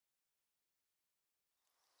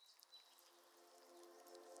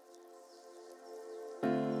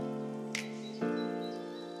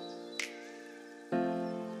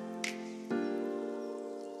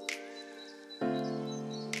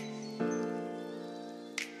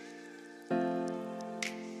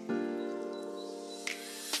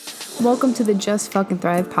Welcome to the Just Fucking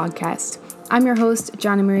Thrive podcast. I'm your host,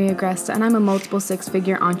 Johnny Maria Agresta, and I'm a multiple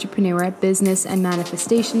six-figure entrepreneur, business, and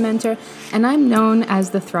manifestation mentor, and I'm known as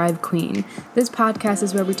the Thrive Queen. This podcast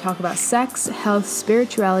is where we talk about sex, health,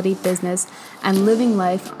 spirituality, business, and living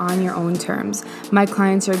life on your own terms. My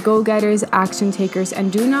clients are go-getters, action takers,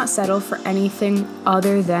 and do not settle for anything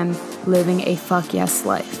other than living a fuck yes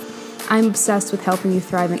life. I'm obsessed with helping you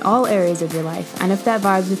thrive in all areas of your life, and if that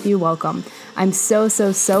vibes with you, welcome. I'm so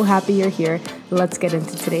happy you're here. Let's get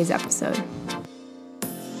into today's episode.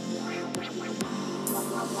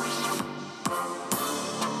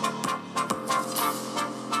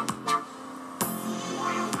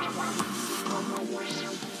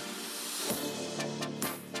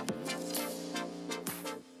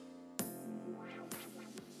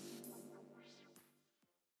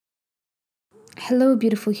 Hello,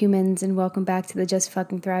 beautiful humans, and welcome back to the Just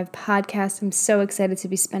Fucking Thrive podcast. I'm so excited to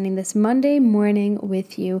be spending this Monday morning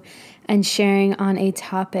with you and sharing on a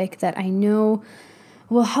topic that I know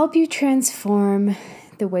will help you transform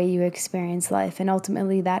the way you experience life. And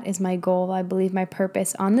ultimately, that is my goal. I believe my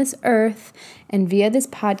purpose on this earth and via this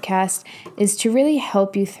podcast is to really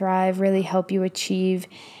help you thrive, really help you achieve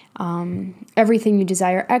everything you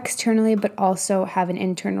desire externally, but also have an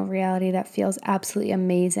internal reality that feels absolutely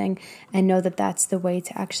amazing, and know that that's the way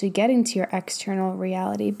to actually get into your external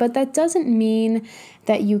reality. But that doesn't mean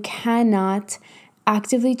that you cannot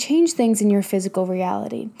actively change things in your physical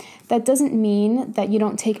reality. That doesn't mean that you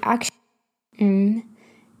don't take action in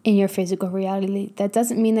your physical reality. That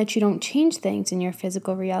doesn't mean that you don't change things in your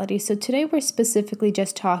physical reality. So today we're specifically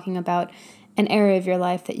just talking about an area of your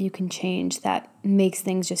life that you can change that makes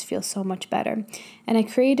things just feel so much better. And I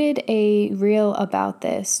created a reel about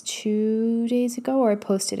this 2 days ago, or I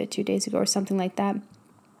posted it 2 days ago or something like that.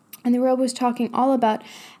 And the reel was talking all about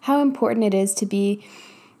how important it is to be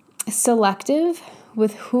selective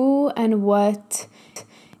with who and what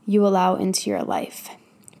you allow into your life.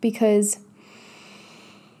 Because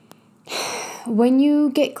when you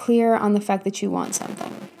get clear on the fact that you want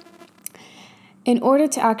something, in order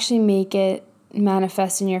to actually make it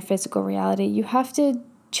manifest in your physical reality, you have to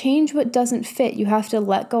change what doesn't fit. You have to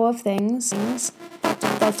let go of things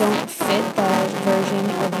that don't fit the version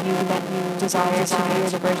of you that you desire to be, or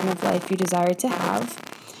the version of life you desire to have.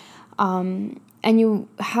 And you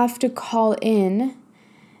have to call in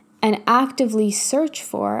and actively search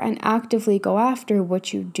for and actively go after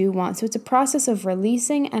what you do want. So it's a process of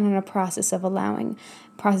releasing and a process of allowing.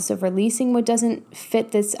 Process of releasing what doesn't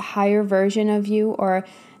fit this higher version of you or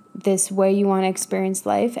this way you want to experience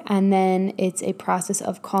life. And then it's a process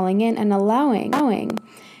of calling in and allowing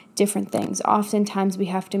different things. Oftentimes we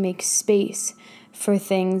have to make space for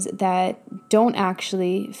things that don't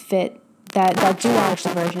actually fit, that do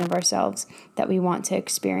actually version of ourselves that we want to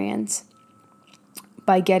experience,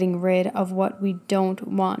 by getting rid of what we don't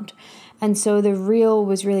want. And so the reel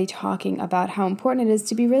was really talking about how important it is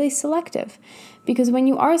to be really selective. Because when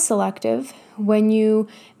you are selective, when you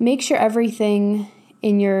make sure everything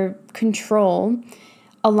in your control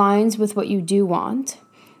aligns with what you do want,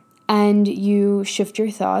 and you shift your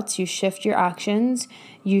thoughts, you shift your actions,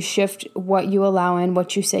 you shift what you allow in,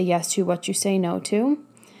 what you say yes to, what you say no to,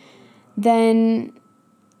 then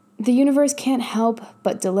the universe can't help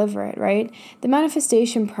but deliver it, right? The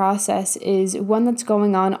manifestation process is one that's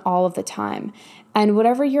going on all of the time. And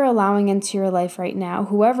whatever you're allowing into your life right now,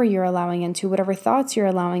 whoever you're allowing into, whatever thoughts you're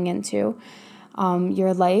allowing into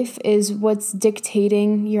your life, is what's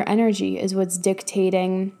dictating your energy, is what's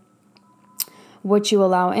dictating what you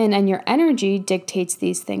allow in. And your energy dictates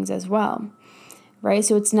these things as well, right?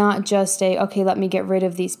 So it's not just okay, let me get rid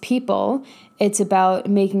of these people. It's about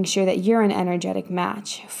making sure that you're an energetic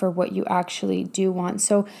match for what you actually do want.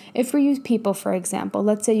 So if we use people, for example,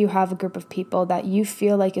 let's say you have a group of people that you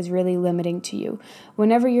feel like is really limiting to you.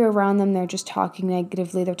 Whenever you're around them, they're just talking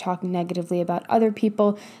negatively. They're talking negatively about other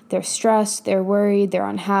people. They're stressed. They're worried. They're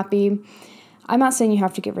unhappy. I'm not saying you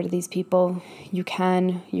have to get rid of these people. You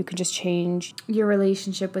can just change your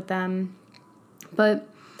relationship with them. But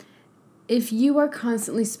if you are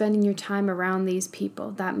constantly spending your time around these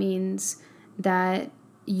people, that means that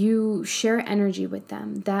you share energy with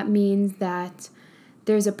them. That means that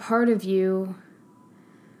there's a part of you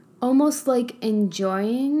almost like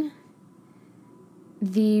enjoying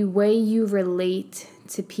the way you relate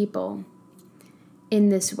to people in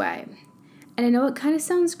this way. And I know it kind of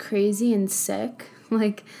sounds crazy and sick,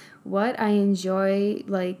 like what? I enjoy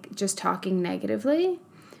like just talking negatively,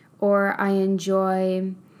 or I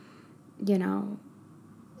enjoy,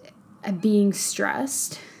 being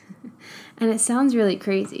stressed. And it sounds really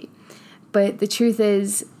crazy. But the truth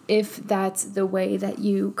is, if that's the way that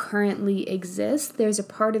you currently exist, there's a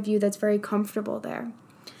part of you that's very comfortable there.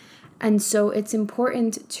 And so it's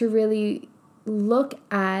important to really look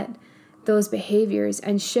at those behaviors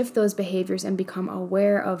and shift those behaviors and become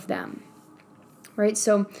aware of them, right?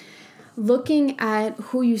 So looking at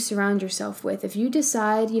who you surround yourself with. If you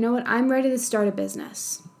decide, you know what, I'm ready to start a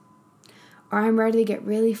business, or I'm ready to get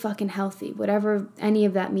really fucking healthy, whatever any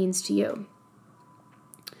of that means to you,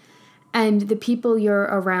 and the people you're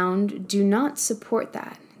around do not support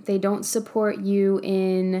that. They don't support you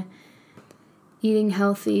in eating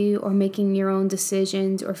healthy or making your own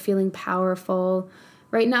decisions or feeling powerful,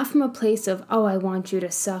 right? Not from a place of, oh, I want you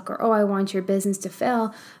to suck, or, oh, I want your business to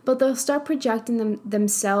fail, but they'll start projecting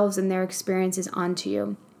themselves and their experiences onto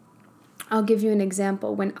you. I'll give you an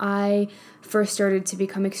example. When I first started to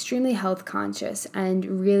become extremely health conscious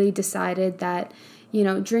and really decided that,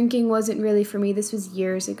 drinking wasn't really for me, this was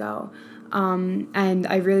years ago. And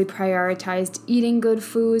I really prioritized eating good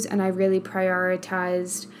foods, and I really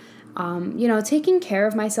prioritized, taking care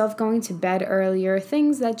of myself, going to bed earlier,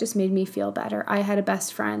 things that just made me feel better. I had a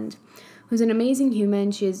best friend who's an amazing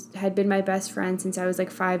human. She had been my best friend since I was like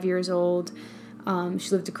 5 years old. She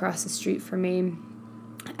lived across the street from me.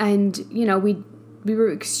 And, we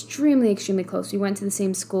were extremely, extremely close. We went to the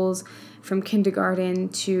same schools from kindergarten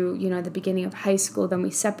to, the beginning of high school. Then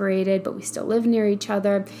we separated, but we still lived near each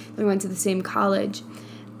other. Then we went to the same college.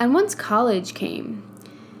 And once college came,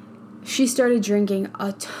 she started drinking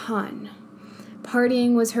a ton.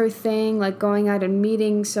 Partying was her thing, like going out and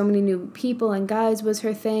meeting so many new people and guys was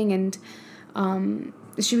her thing. And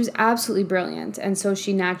she was absolutely brilliant. And so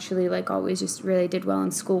she naturally, always just really did well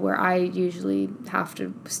in school, where I usually have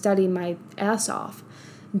to study my ass off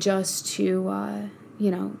just to,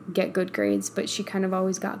 get good grades. But she kind of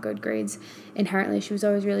always got good grades. Inherently, she was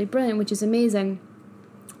always really brilliant, which is amazing.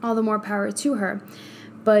 All the more power to her.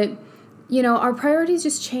 But, our priorities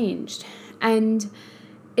just changed. And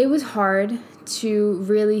it was hard to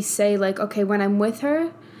really say, okay, when I'm with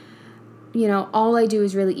her, all I do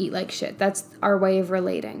is really eat like shit. That's our way of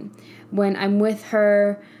relating. When I'm with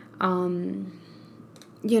her, I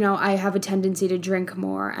have a tendency to drink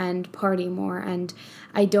more and party more, and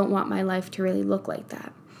I don't want my life to really look like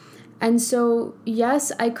that. And so,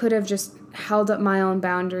 yes, I could have just held up my own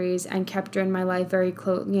boundaries and kept her in my life very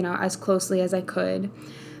close, as closely as I could.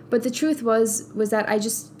 But the truth was that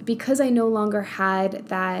because I no longer had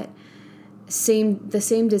the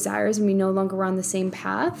same desires, and we no longer were on the same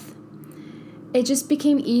path, it just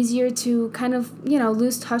became easier to kind of,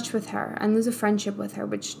 lose touch with her and lose a friendship with her,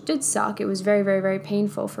 which did suck. It was very, very, very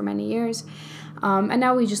painful for many years. And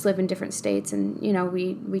now we just live in different states, and,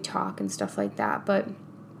 we talk and stuff like that. But,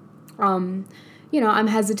 I'm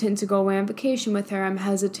hesitant to go away on vacation with her. I'm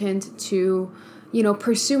hesitant to,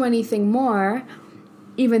 pursue anything more,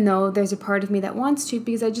 even though there's a part of me that wants to,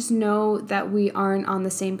 because I just know that we aren't on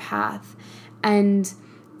the same path. And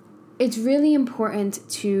it's really important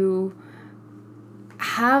to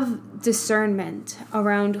have discernment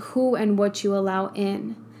around who and what you allow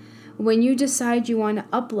in. When you decide you want to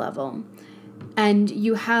up-level and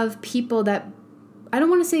you have people that, I don't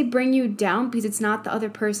want to say bring you down because it's not the other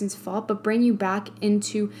person's fault, but bring you back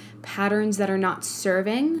into patterns that are not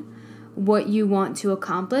serving what you want to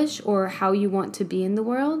accomplish or how you want to be in the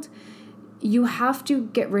world, you have to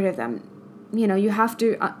get rid of them. You have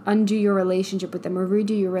to undo your relationship with them or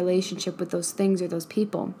redo your relationship with those things or those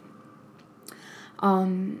people.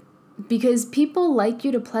 Because people like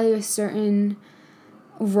you to play a certain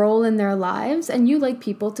role in their lives, and you like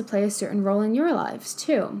people to play a certain role in your lives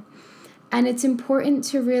too. And it's important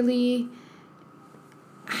to really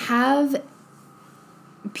have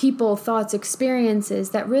people, thoughts,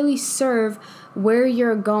 experiences that really serve where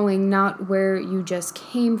you're going, not where you just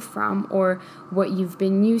came from or what you've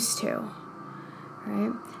been used to,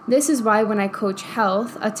 right? This is why when I coach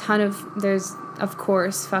health, there's of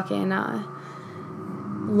course fucking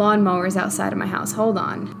lawnmowers outside of my house. Hold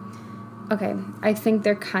on. Okay, I think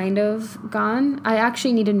they're kind of gone. I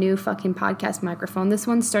actually need a new fucking podcast microphone. This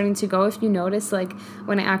one's starting to go. If you notice,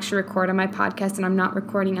 when I actually record on my podcast and I'm not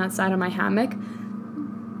recording outside of my hammock,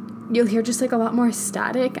 you'll hear just a lot more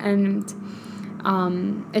static, and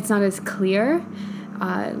it's not as clear.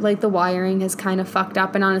 The wiring has kind of fucked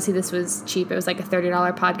up, and honestly, this was cheap. It was a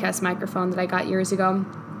 $30 podcast microphone that I got years ago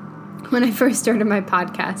when I first started my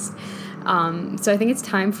podcast. So I think it's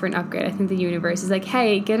time for an upgrade. I think the universe is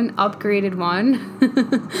hey, get an upgraded one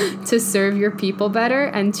to serve your people better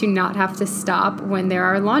and to not have to stop when there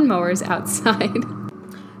are lawnmowers outside.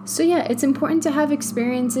 So yeah, it's important to have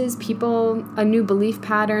experiences, people, a new belief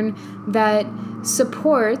pattern that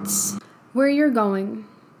supports where you're going,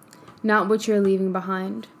 not what you're leaving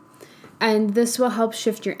behind. And this will help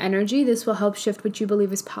shift your energy. This will help shift what you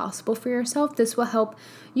believe is possible for yourself. This will help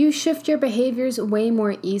you shift your behaviors way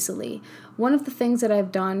more easily. One of the things that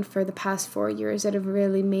I've done for the past 4 years that have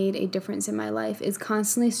really made a difference in my life is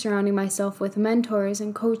constantly surrounding myself with mentors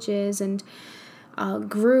and coaches and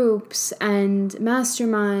groups and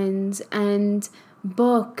masterminds and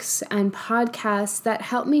books and podcasts that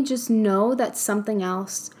help me just know that something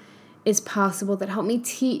else is possible, that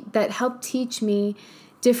help teach me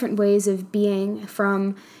different ways of being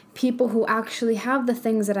from people who actually have the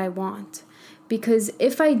things that I want. Because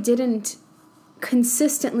if I didn't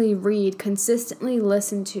consistently read, consistently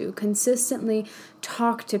listen to, consistently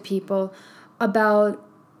talk to people about,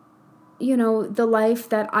 the life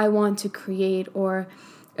that I want to create, or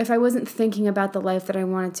if I wasn't thinking about the life that I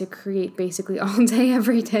wanted to create basically all day,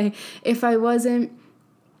 every day, if I wasn't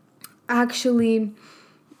actually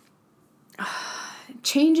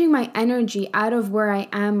changing my energy out of where I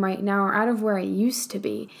am right now or out of where I used to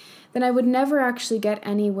be, then I would never actually get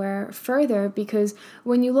anywhere further, because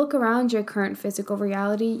when you look around your current physical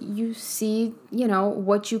reality, you see,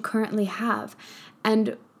 what you currently have.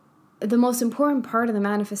 And the most important part of the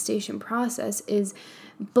manifestation process is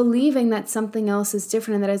believing that something else is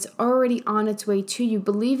different and that it's already on its way to you,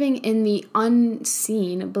 believing in the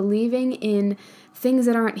unseen, believing in things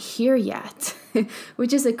that aren't here yet,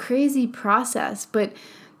 which is a crazy process. But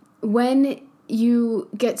when you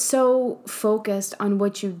get so focused on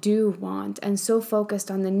what you do want and so focused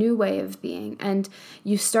on the new way of being, and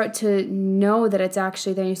you start to know that it's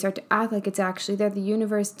actually there, and you start to act like it's actually there, the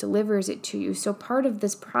universe delivers it to you. So part of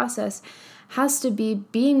this process has to be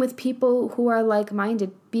being with people who are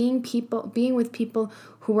like-minded, being with people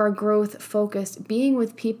who are growth focused, being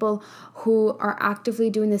with people who are actively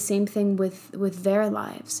doing the same thing with their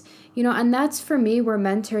lives. And that's for me where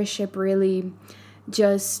mentorship really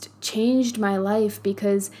just changed my life,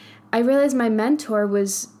 because I realized my mentor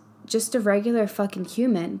was just a regular fucking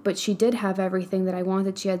human, but she did have everything that I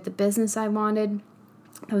wanted. She had the business I wanted.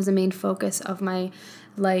 That was the main focus of my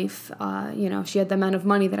life. She had the amount of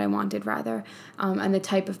money that I wanted, rather, and the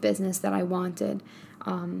type of business that I wanted.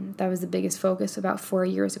 That was the biggest focus about 4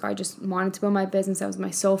 years ago. I just wanted to build my business. That was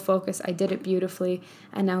my sole focus. I did it beautifully,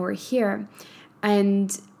 and now we're here.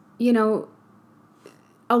 And,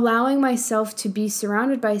 allowing myself to be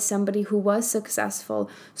surrounded by somebody who was successful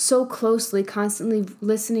so closely, constantly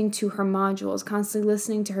listening to her modules, constantly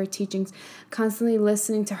listening to her teachings, constantly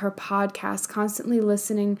listening to her podcasts, constantly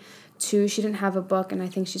listening to, she didn't have a book, and I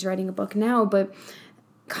think she's writing a book now, but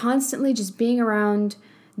constantly just being around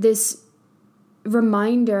this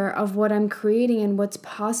reminder of what I'm creating and what's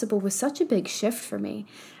possible was such a big shift for me.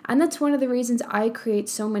 And that's one of the reasons I create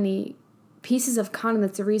so many pieces of content.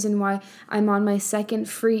 That's the reason why I'm on my second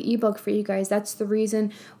free ebook for you guys. That's the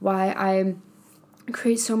reason why I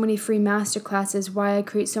create so many free masterclasses, why I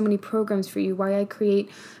create so many programs for you, why I create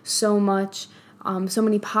so many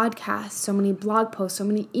podcasts, so many blog posts, so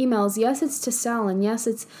many emails. Yes, it's to sell, and yes,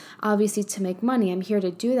 it's obviously to make money. I'm here to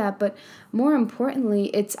do that, but more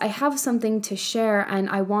importantly, I have something to share, and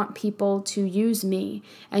I want people to use me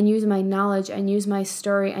and use my knowledge and use my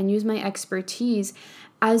story and use my expertise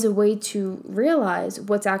as a way to realize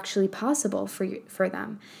what's actually possible for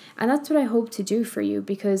them. And that's what I hope to do for you,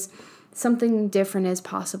 because something different is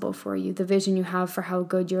possible for you. The vision you have for how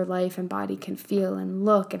good your life and body can feel and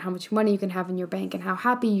look, and how much money you can have in your bank, and how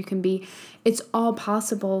happy you can be, it's all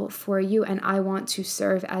possible for you. And I want to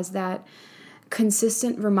serve as that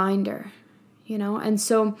consistent reminder, And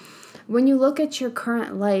so when you look at your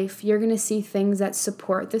current life, you're going to see things that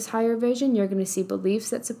support this higher vision. You're going to see beliefs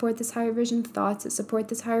that support this higher vision, thoughts that support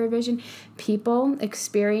this higher vision, people,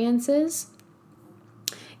 experiences,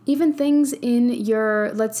 even things in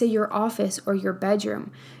let's say your office or your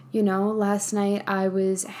bedroom. Last night I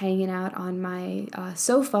was hanging out on my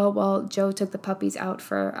sofa while Joe took the puppies out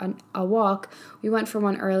for a walk. We went for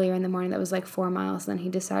one earlier in the morning that was like 4 miles. Then he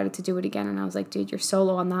decided to do it again, and I was like, dude, you're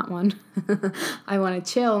solo on that one. I want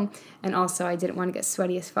to chill. And also I didn't want to get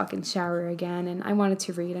sweaty as fucking shower again, and I wanted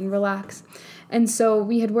to read and relax. And so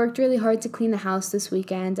we had worked really hard to clean the house this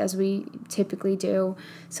weekend, as we typically do.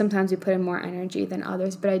 Sometimes we put in more energy than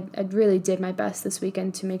others, but I really did my best this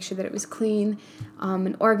weekend to make sure that it was clean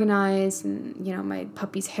and organized. And, my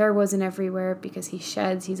puppy's hair wasn't everywhere because he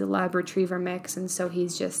sheds. He's a Lab Retriever mix, and so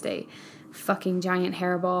he's just a fucking giant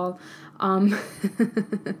hairball.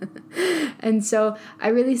 And so I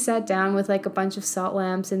really sat down with like a bunch of salt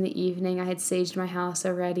lamps in the evening. I had saged my house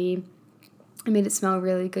already. I made it smell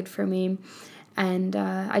really good for me. And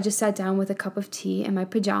I just sat down with a cup of tea in my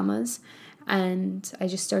pajamas, and I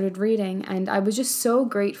just started reading. And I was just so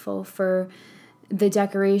grateful for the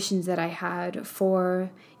decorations that I had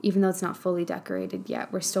for, even though it's not fully decorated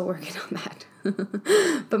yet, we're still working on that.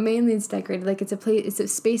 But mainly it's decorated. Like it's a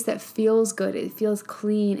space that feels good. It feels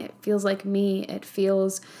clean. It feels like me. It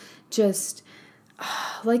feels just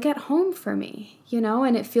like at home for me,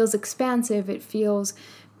 and it feels expansive. It feels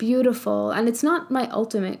beautiful. And it's not my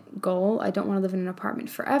ultimate goal. I don't want to live in an apartment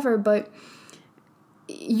forever, but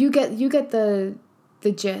you get the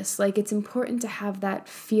gist. Like it's important to have that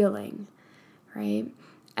feeling, right?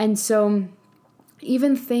 And so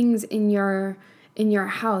even things in your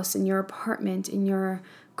house, in your apartment, in your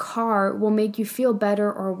car will make you feel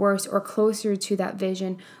better or worse or closer to that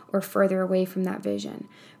vision or further away from that vision,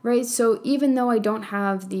 right? So even though I don't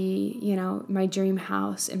have the, my dream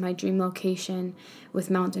house and my dream location with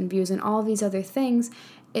mountain views and all these other things,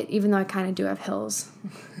 even though I kind of do have hills,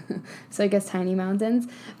 so I guess tiny mountains,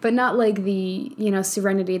 but not like the,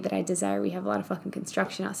 serenity that I desire. We have a lot of fucking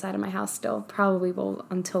construction outside of my house still, probably will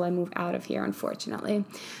until I move out of here, unfortunately.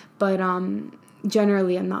 But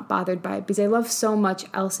generally I'm not bothered by it because I love so much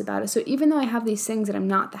else about it. So even though I have these things that I'm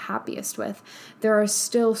not the happiest with, there are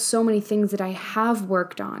still so many things that I have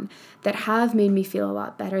worked on that have made me feel a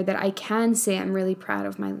lot better, that I can say I'm really proud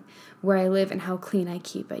of where I live and how clean I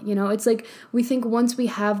keep it. It's like we think once we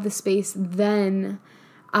have the space, then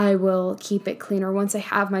I will keep it clean, or once I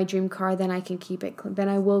have my dream car, then I can keep it clean. Then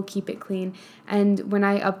I will keep it clean. And when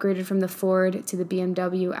I upgraded from the Ford to the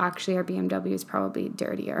BMW, actually our BMW is probably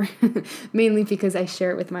dirtier, mainly because I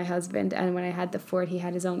share it with my husband. And when I had the Ford, he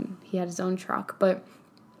had his own truck, but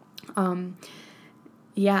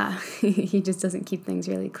yeah, he just doesn't keep things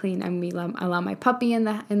really clean. And we allow my puppy in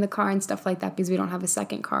the car and stuff like that because we don't have a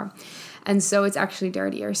second car. And so it's actually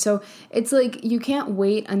dirtier. So it's like you can't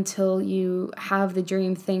wait until you have the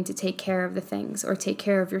dream thing to take care of the things or take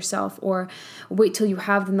care of yourself, or wait till you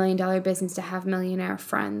have the $1 million business to have millionaire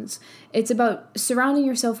friends. It's about surrounding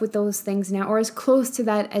yourself with those things now, or as close to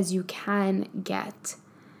that as you can get,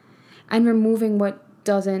 and removing what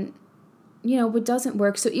doesn't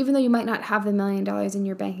work. So even though you might not have the $1 million in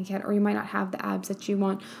your bank account, or you might not have the abs that you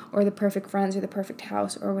want, or the perfect friends, or the perfect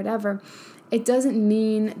house, or whatever, it doesn't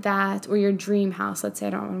mean that, or your dream house, let's say, I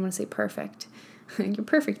don't want to say perfect, your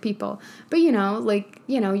perfect people, but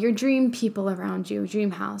your dream people around you,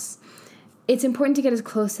 dream house. It's important to get as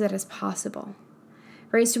close to that as possible,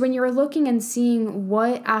 right? So when you're looking and seeing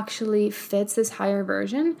what actually fits this higher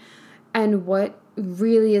version and what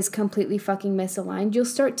really is completely fucking misaligned, you'll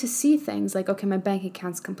start to see things like, okay, my bank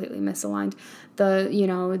account's completely misaligned.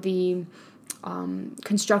 The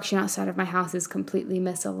construction outside of my house is completely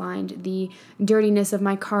misaligned. The dirtiness of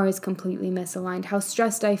my car is completely misaligned. How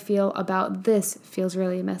stressed I feel about this feels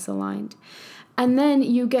really misaligned. And then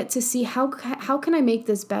you get to see how can I make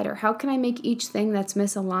this better? How can I make each thing that's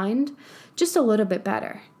misaligned just a little bit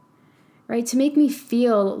better, right? To make me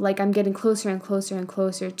feel like I'm getting closer and closer and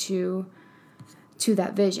closer to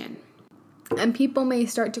that vision. And people may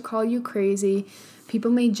start to call you crazy.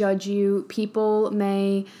 People may judge you. People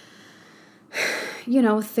may,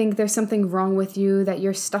 think there's something wrong with you, that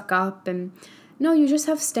you're stuck up. And no, you just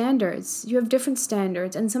have standards. You have different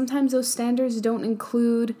standards. And sometimes those standards don't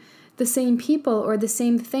include the same people or the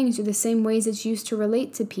same things or the same ways that you used to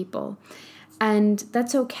relate to people. And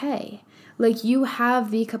that's okay. Like, you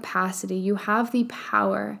have the capacity, you have the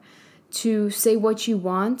power to say what you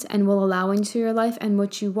want and will allow into your life and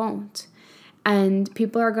what you won't. And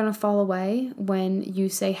people are going to fall away when you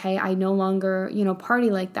say, hey, I no longer, party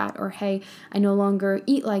like that, or hey, I no longer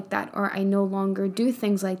eat like that, or I no longer do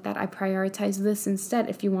things like that. I prioritize this instead.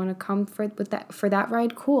 If you want to come for that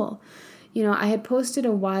ride, cool. I had posted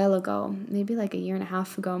a while ago, maybe like a year and a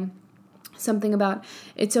half ago, something about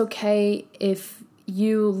it's okay if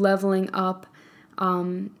you leveling up,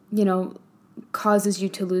 causes you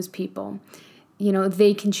to lose people.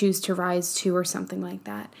 They can choose to rise too, or something like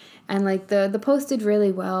that. And like the post did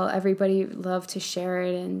really well. Everybody loved to share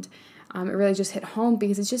it, and it really just hit home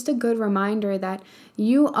because it's just a good reminder that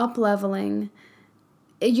you up leveling,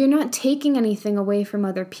 you're not taking anything away from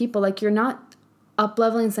other people. Like, you're not up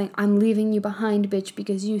leveling saying, I'm leaving you behind, bitch,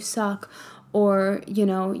 because you suck. Or,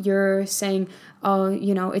 you're saying, oh,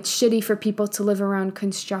 it's shitty for people to live around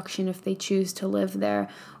construction if they choose to live there,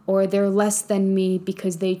 or they're less than me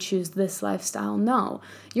because they choose this lifestyle. No,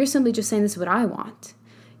 you're simply just saying, this is what I want,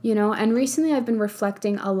 And recently I've been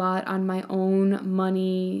reflecting a lot on my own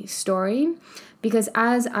money story, because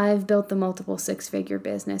as I've built the multiple six-figure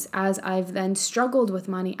business, as I've then struggled with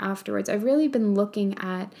money afterwards, I've really been looking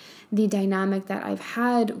at the dynamic that I've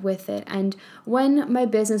had with it. And when my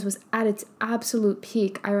business was at its absolute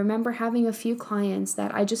peak, I remember having a few clients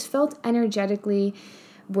that I just felt energetically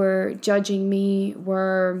were judging me,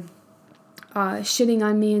 were shitting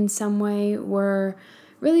on me in some way, were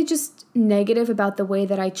really just negative about the way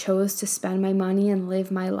that I chose to spend my money and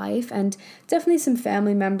live my life, and definitely some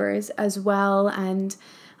family members as well. And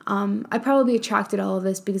I probably attracted all of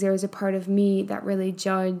this because there was a part of me that really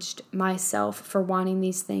judged myself for wanting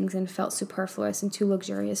these things and felt superfluous and too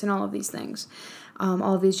luxurious and all of these things.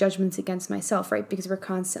 All of these judgments against myself, right? Because we're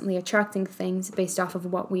constantly attracting things based off of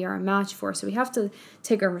what we are a match for. So we have to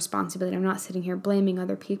take our responsibility. I'm not sitting here blaming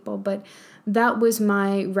other people, but that was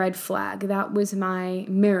my red flag. That was my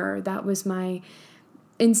mirror. That was my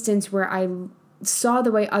instance where I saw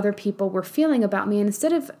the way other people were feeling about me. And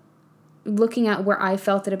instead of looking at where I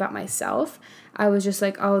felt it about myself, I was just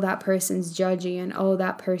like, oh, that person's judgy, and oh,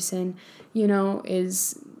 that person,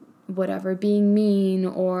 is whatever, being mean,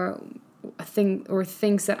 or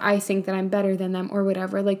thinks that I think that I'm better than them, or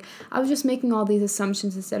whatever. Like, I was just making all these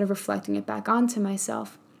assumptions instead of reflecting it back onto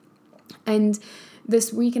myself. And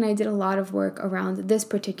this weekend I did a lot of work around this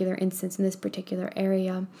particular instance in this particular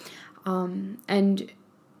area. And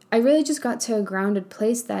I really just got to a grounded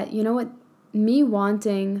place that, me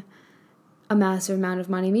wanting a massive amount of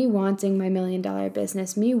money, me wanting my $1 million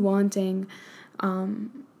business, me wanting,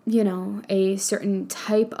 a certain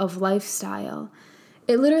type of lifestyle,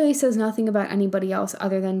 it literally says nothing about anybody else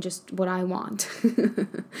other than just what I want.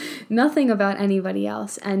 Nothing about anybody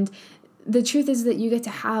else. And the truth is that you get to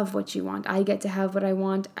have what you want. I get to have what I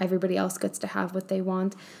want. Everybody else gets to have what they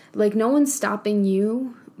want. Like, no one's stopping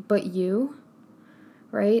you but you,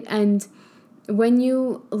 right? And when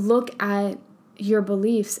you look at your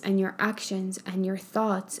beliefs and your actions and your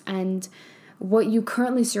thoughts and what you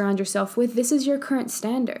currently surround yourself with, this is your current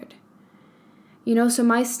standard. So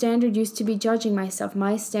my standard used to be judging myself.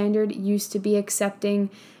 My standard used to be accepting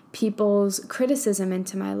people's criticism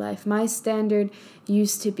into my life. My standard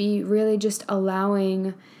used to be really just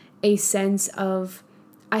allowing a sense of,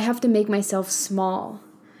 I have to make myself small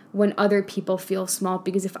when other people feel small,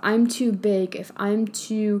 because if I'm too big, if I'm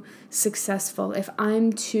too successful, if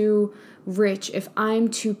I'm too rich, if I'm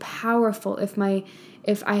too powerful, if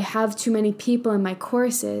I have too many people in my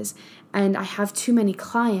courses and I have too many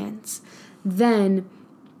clients, then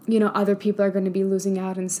other people are going to be losing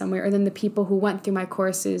out in some way, or then the people who went through my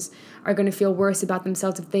courses are going to feel worse about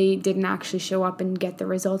themselves if they didn't actually show up and get the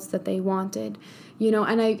results that they wanted,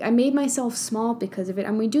 and I made myself small because of it.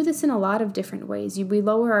 And we do this in a lot of different ways. We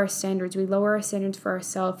lower our standards. We lower our standards for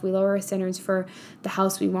ourselves. We lower our standards for the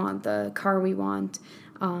house we want, the car we want,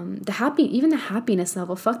 even the happiness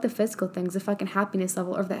level. Fuck the physical things, the fucking happiness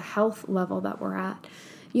level or the health level that we're at.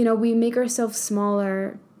 We make ourselves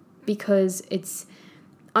smaller because it's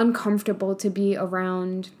uncomfortable to be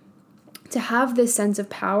around, to have this sense of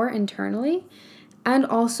power internally, and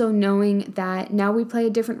also knowing that now we play a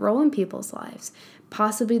different role in people's lives.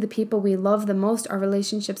 Possibly the people we love the most, our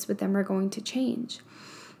relationships with them are going to change.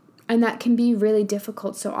 And that can be really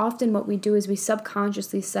difficult. So often what we do is we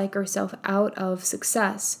subconsciously psych ourselves out of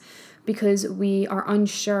success because we are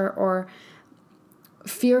unsure or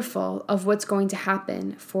fearful of what's going to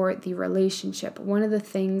happen for the relationship. One of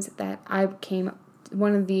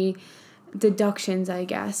the deductions, I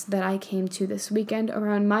guess, that I came to this weekend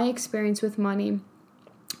around my experience with money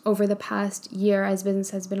over the past year, as business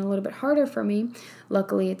has been a little bit harder for me.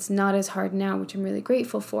 Luckily, it's not as hard now, which I'm really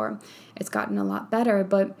grateful for. It's gotten a lot better.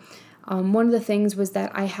 But one of the things was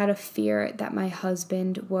that I had a fear that my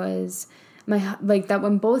husband was that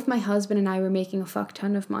when both my husband and I were making a fuck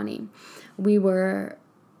ton of money, we were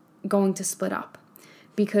going to split up.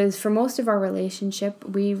 Because for most of our relationship,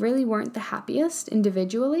 we really weren't the happiest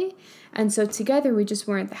individually. And so together, we just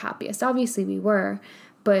weren't the happiest. Obviously, we were,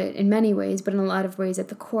 but in many ways, but in a lot of ways at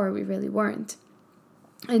the core, we really weren't.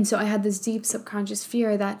 And so I had this deep subconscious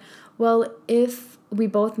fear that, well, if we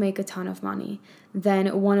both make a ton of money,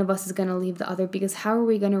 then one of us is going to leave the other, because how are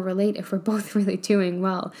we going to relate if we're both really doing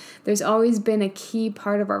well? There's always been a key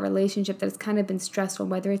part of our relationship that has kind of been stressful,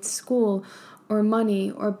 whether it's school or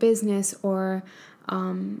money or business or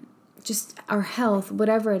just our health,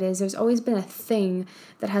 whatever it is. There's always been a thing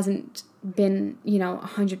that hasn't been,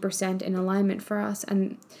 100% in alignment for us.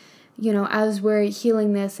 And, as we're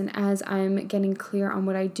healing this and as I'm getting clear on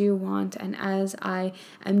what I do want and as I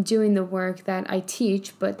am doing the work that I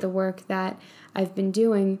teach, but the work that I've been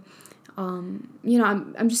doing, I'm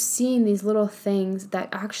just seeing these little things that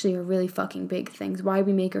actually are really fucking big things. Why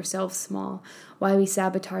we make ourselves small, why we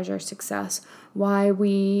sabotage our success, why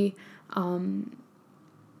we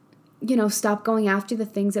stop going after the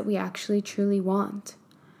things that we actually truly want.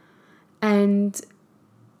 And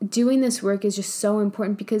doing this work is just so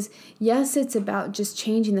important because, yes, it's about just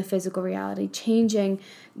changing the physical reality, changing,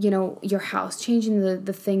 your house, changing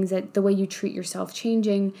the things the way you treat yourself,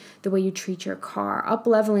 changing the way you treat your car,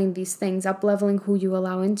 up-leveling these things, up-leveling who you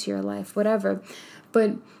allow into your life, whatever.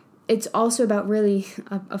 But it's also about really,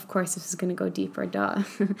 of course, this is going to go deeper, duh.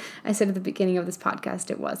 I said at the beginning of this podcast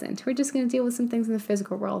it wasn't. We're just going to deal with some things in the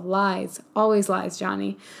physical world. Lies. Always lies,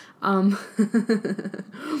 Johnny.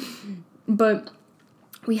 But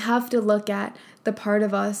we have to look at the part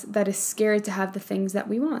of us that is scared to have the things that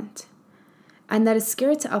we want. And that is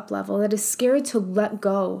scared to up-level, that is scared to let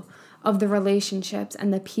go of the relationships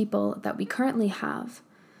and the people that we currently have.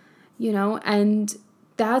 And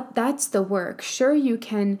that's the work. Sure, you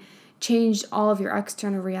can change all of your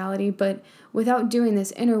external reality, but without doing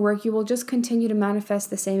this inner work, you will just continue to manifest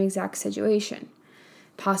the same exact situation,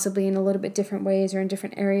 possibly in a little bit different ways or in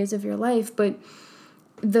different areas of your life. But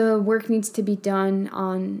the work needs to be done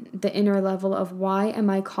on the inner level of, why am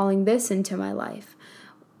I calling this into my life?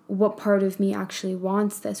 What part of me actually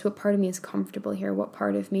wants this? What part of me is comfortable here? What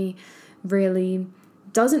part of me really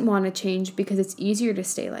doesn't want to change because it's easier to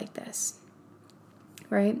stay like this,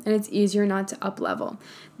 right? And it's easier not to up-level.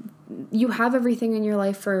 You have everything in your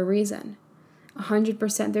life for a reason.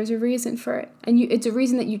 100%. There's a reason for it. And it's a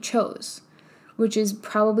reason that you chose, which is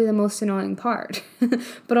probably the most annoying part,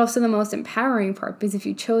 but also the most empowering part, because if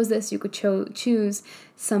you chose this, you could choose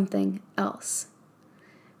something else,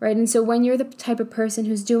 right? And so when you're the type of person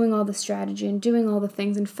who's doing all the strategy and doing all the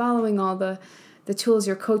things and following all the tools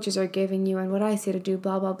your coaches are giving you and what I say to do,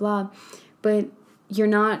 blah, blah, blah, but you're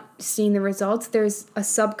not seeing the results, there's a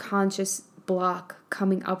subconscious block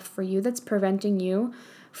coming up for you that's preventing you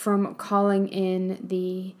from calling in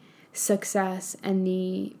the success and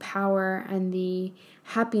the power and the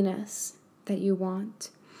happiness that you want.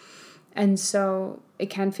 And so it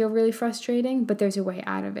can feel really frustrating, but there's a way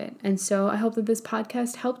out of it. And so I hope that this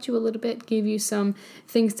podcast helped you a little bit, gave you some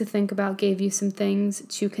things to think about, gave you some things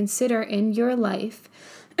to consider in your life.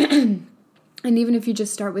 And even if you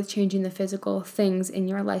just start with changing the physical things in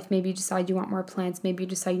your life, maybe you decide you want more plants, maybe you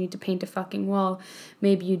decide you need to paint a fucking wall,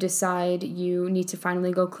 maybe you decide you need to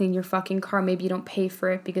finally go clean your fucking car, maybe you don't pay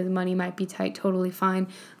for it because money might be tight, totally fine,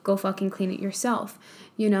 go fucking clean it yourself,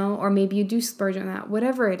 or maybe you do splurge on that,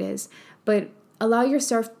 whatever it is, but allow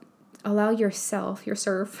yourself allow yourself to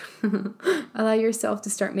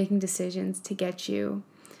start making decisions to get you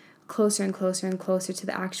closer and closer and closer to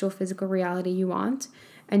the actual physical reality you want.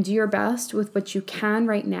 And do your best with what you can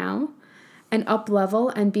right now and up-level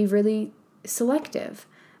and be really selective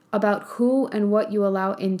about who and what you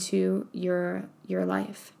allow into your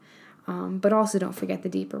life. But also don't forget the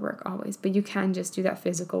deeper work always. But you can just do that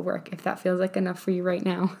physical work if that feels like enough for you right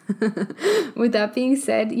now. With that being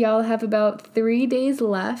said, y'all have about 3 days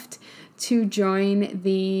left to join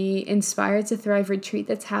the Inspire to Thrive retreat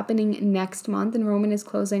that's happening next month. Enrollment is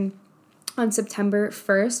closing on September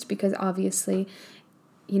 1st because obviously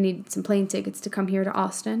you need some plane tickets to come here to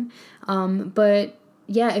Austin. But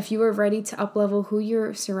yeah, if you are ready to up-level who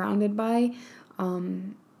you're surrounded by,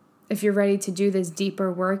 if you're ready to do this deeper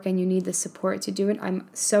work and you need the support to do it, I'm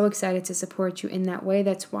so excited to support you in that way.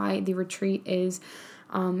 That's why the retreat is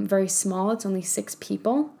very small. It's only 6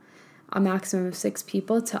 people, a maximum of 6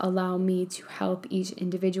 people, to allow me to help each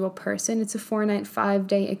individual person. It's a 4-night,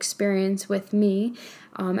 5-day experience with me.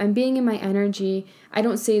 And being in my energy, I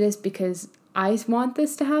don't say this because I want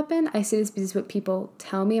this to happen. I say this because what people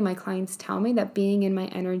tell me and my clients tell me, that being in my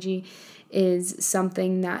energy is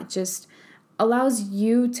something that just allows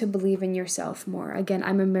you to believe in yourself more. Again,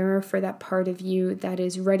 I'm a mirror for that part of you that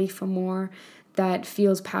is ready for more, that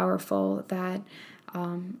feels powerful, that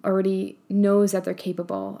already knows that they're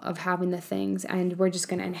capable of having the things. And we're just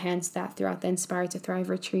going to enhance that throughout the Inspire to Thrive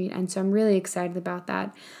retreat. And so I'm really excited about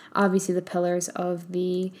that. Obviously, the pillars of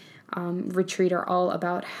the retreat are all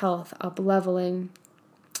about health, up-leveling,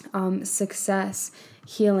 success,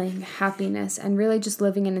 healing, happiness, and really just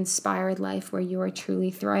living an inspired life where you are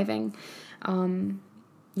truly thriving. And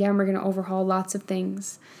we're going to overhaul lots of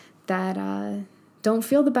things that don't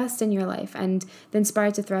feel the best in your life. And the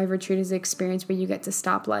Inspire to Thrive retreat is an experience where you get to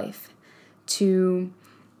stop life, to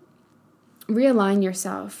realign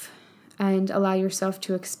yourself, and allow yourself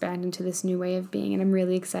to expand into this new way of being. And I'm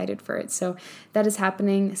really excited for it. So that is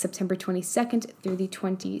happening September 22nd through the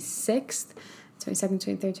 26th.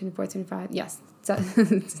 22nd, 23rd, 24th, 25th. Yes,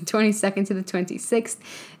 22nd to the 26th.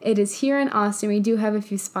 It is here in Austin. We do have a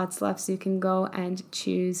few spots left, so you can go and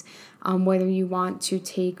choose whether you want to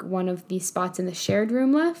take one of the spots in the shared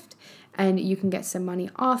room left, and you can get some money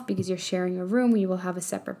off because you're sharing a room. You will have a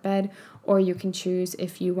separate bed, or you can choose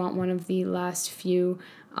if you want one of the last few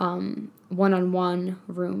one-on-one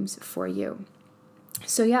rooms for you.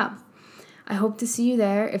 So yeah, I hope to see you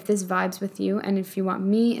there if this vibes with you and if you want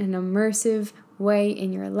me in an immersive way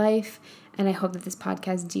in your life. And I hope that this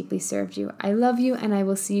podcast deeply served you. I love you, and I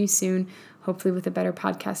will see you soon, hopefully with a better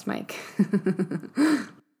podcast mic.